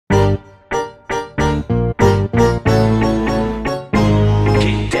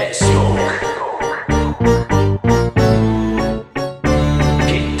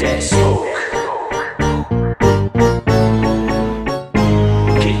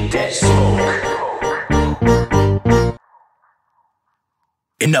smoke.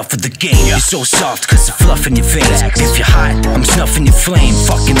 Enough of the game, you're so soft cause I'm fluffing your veins. If you're hot, I'm snuffing your flame.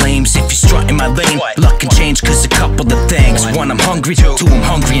 Fucking lames if you're strutting my lane. Luck can change cause a couple of things. One, I'm hungry, two, I'm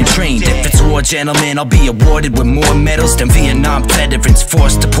hungry and trained. If it's war, gentlemen, I'll be awarded with more medals than Vietnam veterans.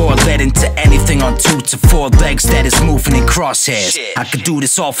 Forced to pour lead into anything on 2 to 4 legs that is moving in crosshairs. I could do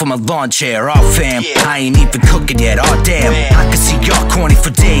this all from a lawn chair, oh fam, I ain't even cooking yet, oh damn. I can see y'all corny for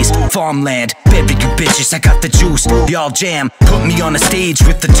days, farmland. Baby, you bitches, I got the juice, y'all jam. Put me on a stage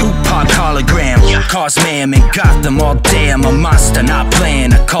with the Tupac hologram. Cause mayhem in Gotham all day, I'm a monster, not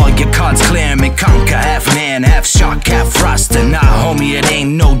playing. I call your cards clear and conquer. Half man, half shark, half roster. Nah, homie, it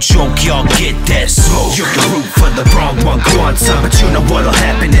ain't no joke, y'all get that smoke. You can root for the wrong one, go on son, but you know what'll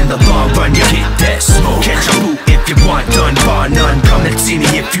happen in the long run. You get that smoke. Catch a boot if you want, done bar none. Come and see me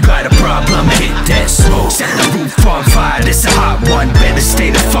if you got a problem. Hit that smoke. Set the roof on fire, this a hot one. Better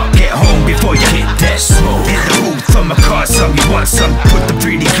stay the fuck at home before you hit that smoke. In the booth from a car, some you want some. Put the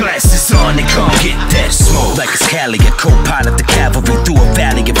 3D glasses on and come get that smoke. Like it's Cali, a co-pilot the cavalry through a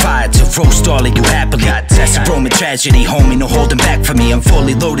valley of fire to roast all of you happily. That's a Roman tragedy, homie, no holding back for me. I'm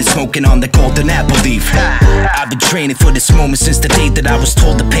fully loaded, smoking on the golden apple leaf. I've been training for this moment since the day that I was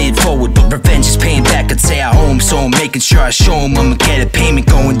told to pay it forward, but revenge is paying back. I'd say I owe him, so I'm making sure I show him I'ma get a payment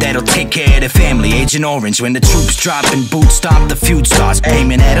going that'll take care of the family. Agent Orange, when the troops drop and boots stomp, the feud starts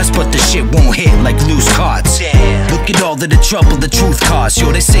aiming at us, but the shit won't hit like loose cards. Look at all of the trouble the truth caused.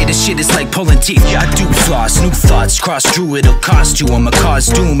 Yo, they say this shit is like pulling teeth. I do floss, new thoughts cross through, it'll cost you. I'm a cause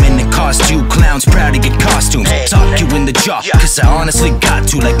doom and it cost you. Clowns proud to get costumes, talk you in the jaw, cause I honestly got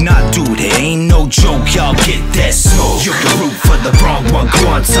to. Like, nah dude, it ain't no joke, y'all get that smoke. You can root for the wrong one, go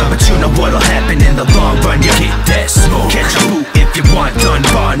on son, but you know what'll happen in the long run. You get that smoke. Catch a boot if you want, done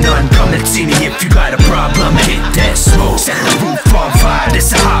bar none. Come and see me if you got a problem. Hit that smoke. Set the roof on fire,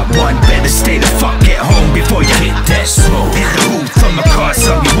 this a hot one. Better stay the fuck at home before you hit that smoke. In the booth from a car,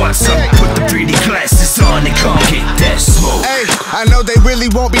 some you want some. Put the 3D glasses on and come get that smoke. Hey, I know they really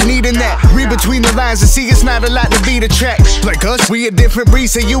won't be needing that. Read between the lines and see it's not a lot to beat a track. Like us, we a different breed,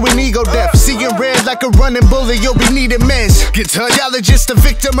 so you an ego deaf. Seeing red like a running bullet, you'll be needing meds. Guitar, y'all are just a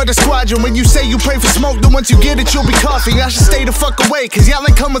victim of the squadron. When you say you pray for smoke, then once you get it, you'll be coughing. I should stay the fuck away, cause y'all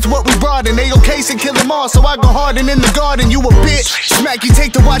ain't come with what we brought. And they okay to kill them all, so I go hard and in the garden. You a bitch, smack you,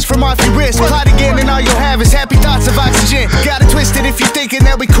 take the watch from off your wrist. Plot again and all you'll have is happy thoughts of oxygen. Got it twisted if you thinking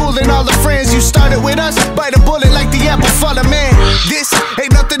that we cool and all the friends you started with us. Bite a bullet like the apple fuller, man. This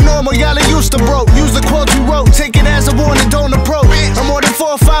ain't nothing normal, y'all are used to broke. Use the quotes we wrote, take it as a warning, don't approach. I'm more than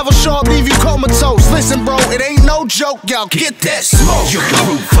 4 or 5 will show up, leave you comatose. Listen bro, it ain't no joke, y'all get that smoke. You can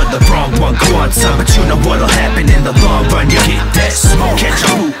root for the wrong one, go on son, but you know what'll happen in the long run. You get that smoke. Catch a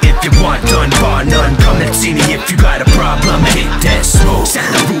boot if you want, done bar none. Come and see me if you got a problem.